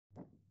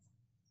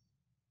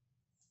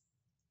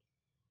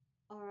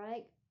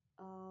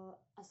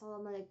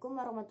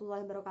Assalamualaikum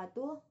warahmatullahi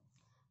wabarakatuh.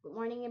 Good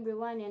morning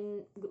everyone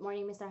and good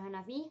morning Mr.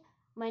 Hanafi.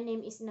 My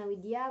name is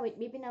Widya with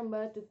BP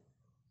number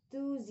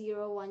 2033.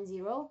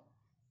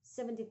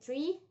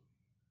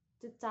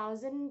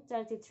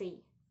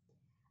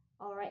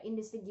 Alright, in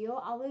this video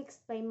I will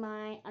explain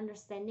my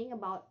understanding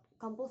about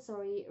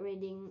compulsory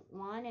reading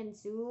 1 and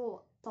 2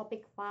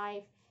 topic 5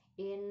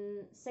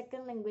 in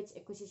second language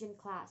acquisition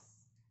class.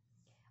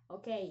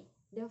 Okay,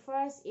 the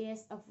first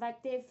is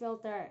affective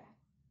filter.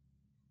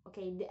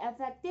 Okay, the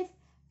affective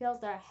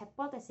filter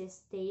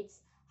hypothesis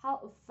states how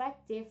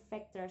affective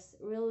factors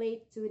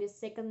relate to the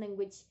second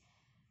language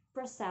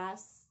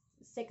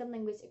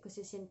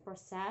acquisition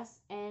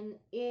process,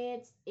 and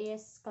it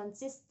is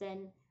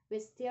consistent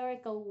with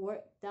theoretical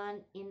work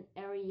done in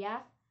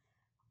area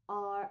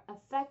or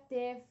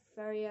affective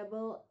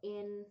variable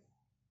in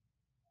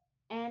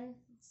and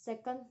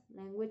second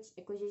language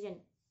acquisition.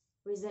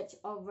 Research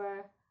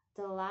over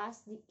the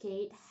last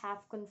decade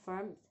have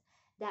confirmed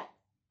that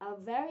a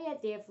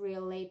variative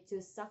relate to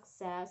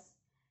success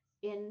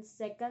in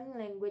second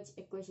language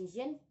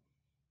acquisition,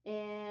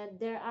 and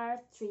there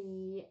are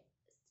three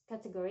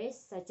categories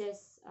such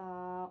as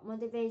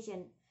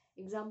motivation.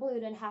 Example, you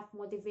don't have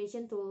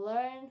motivation to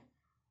learn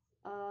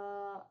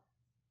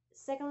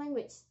second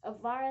language, a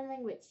foreign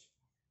language.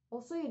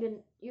 Also,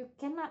 you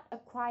cannot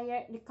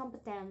acquire the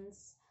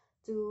competence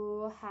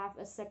to have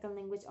a second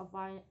language or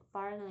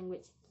foreign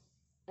language.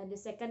 The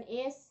second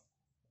is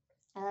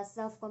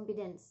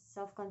self-confidence.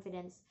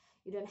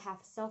 You don't have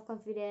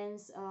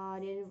self-confidence,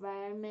 the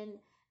environment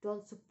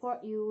don't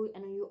support you,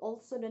 and you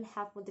also don't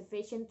have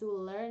motivation to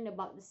learn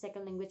about the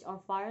second language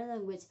or foreign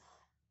language,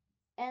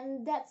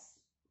 and that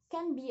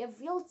can be a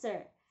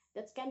filter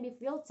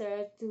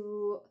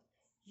to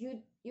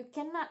you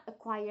cannot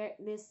acquire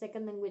the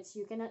second language,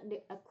 you cannot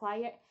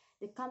acquire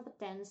the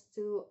competence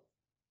to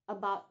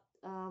about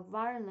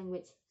foreign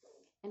language.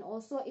 And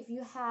also, if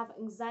you have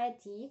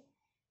anxiety,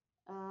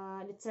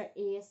 the third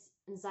is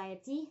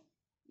anxiety,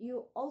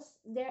 you also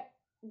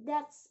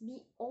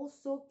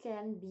also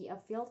can be a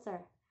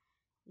filter.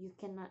 You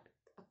cannot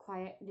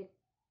acquire the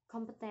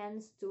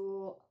competence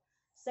to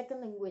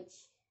second language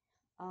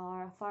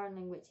or foreign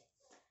language.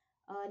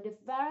 The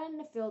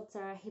Varenne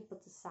filter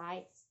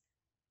hypothesis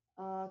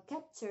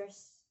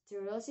captures the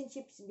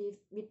relationships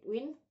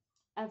between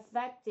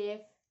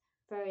affective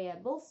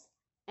variables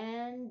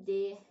and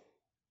the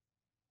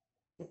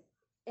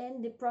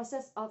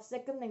process of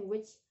second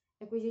language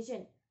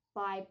acquisition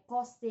by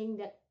posting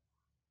that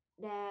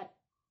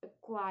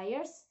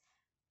acquires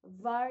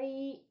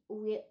vary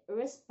with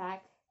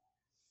respect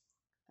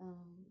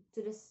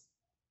to the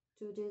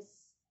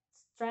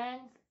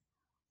strength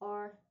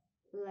or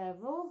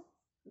level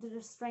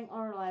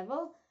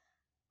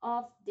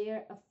of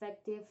their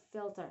affective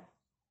filter.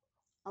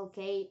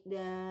 Okay,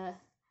 the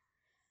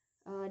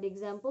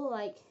example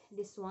like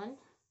this one.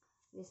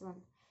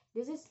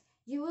 This is,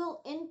 you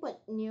will input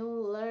new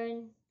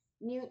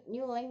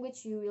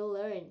language you will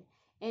learn,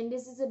 and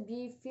this is a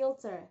B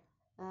filter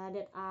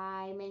that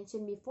I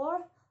mentioned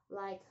before,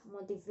 like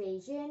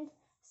motivation,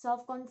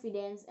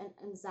 self-confidence, and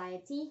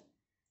anxiety.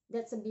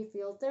 That's a B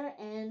filter,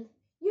 and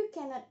you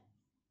cannot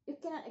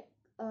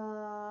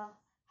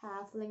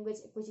have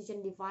language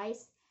acquisition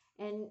device,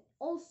 and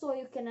also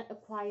you cannot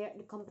acquire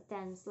the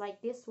competence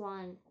like this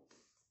one.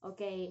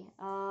 Okay,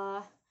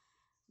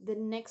 the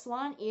next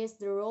one is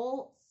the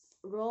role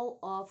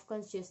of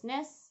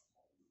consciousness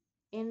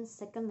in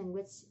second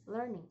language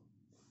learning.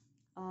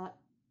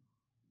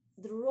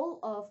 The role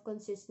of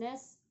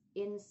consciousness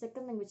in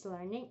second language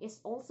learning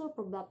is also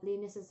probably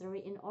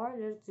necessary in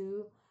order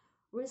to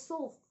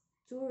resolve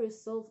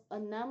a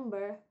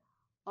number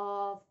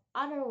of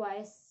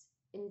otherwise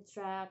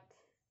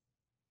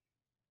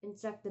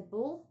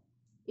intractable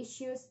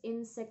issues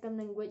in second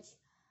language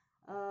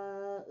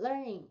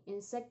learning,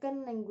 in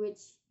second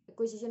language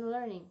acquisition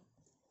learning.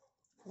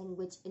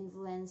 Language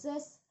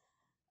influences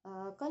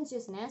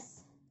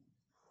consciousness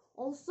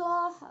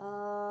also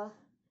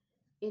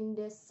in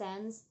the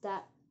sense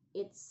that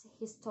it's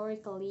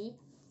historically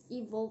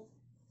evolved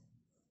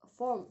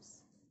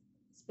forms,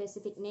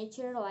 specific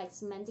nature like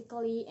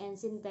semantically and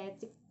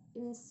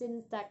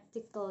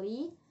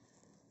syntactically,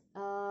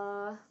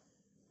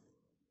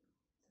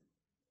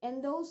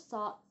 and those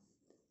thought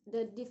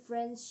the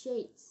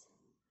differentiates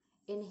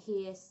in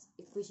his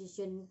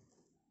acquisition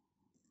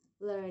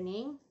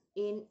learning.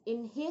 In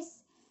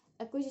his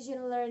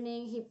acquisition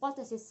learning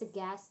hypothesis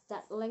suggests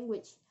that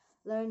language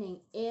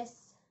learning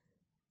is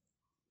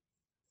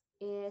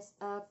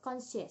a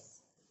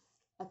conscious,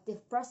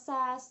 active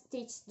process,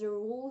 teach the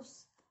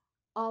rules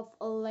of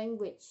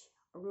language,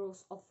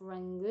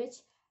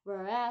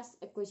 whereas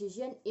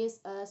acquisition is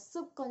a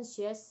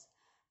subconscious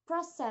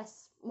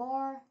process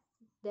more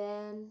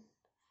than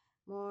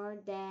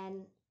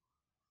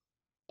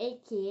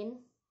akin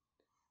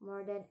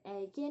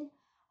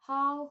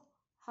how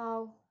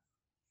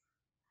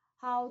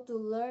to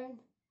learn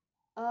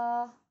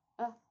how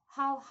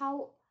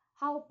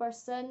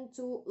person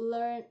to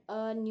learn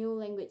a new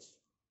language.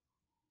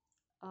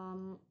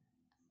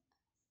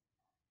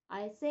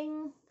 I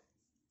think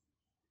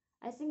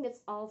I think that's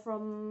all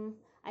from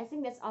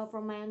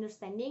my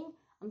understanding.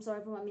 I'm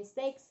sorry for my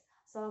mistakes.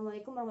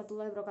 Assalamualaikum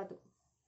warahmatullahi wabarakatuh.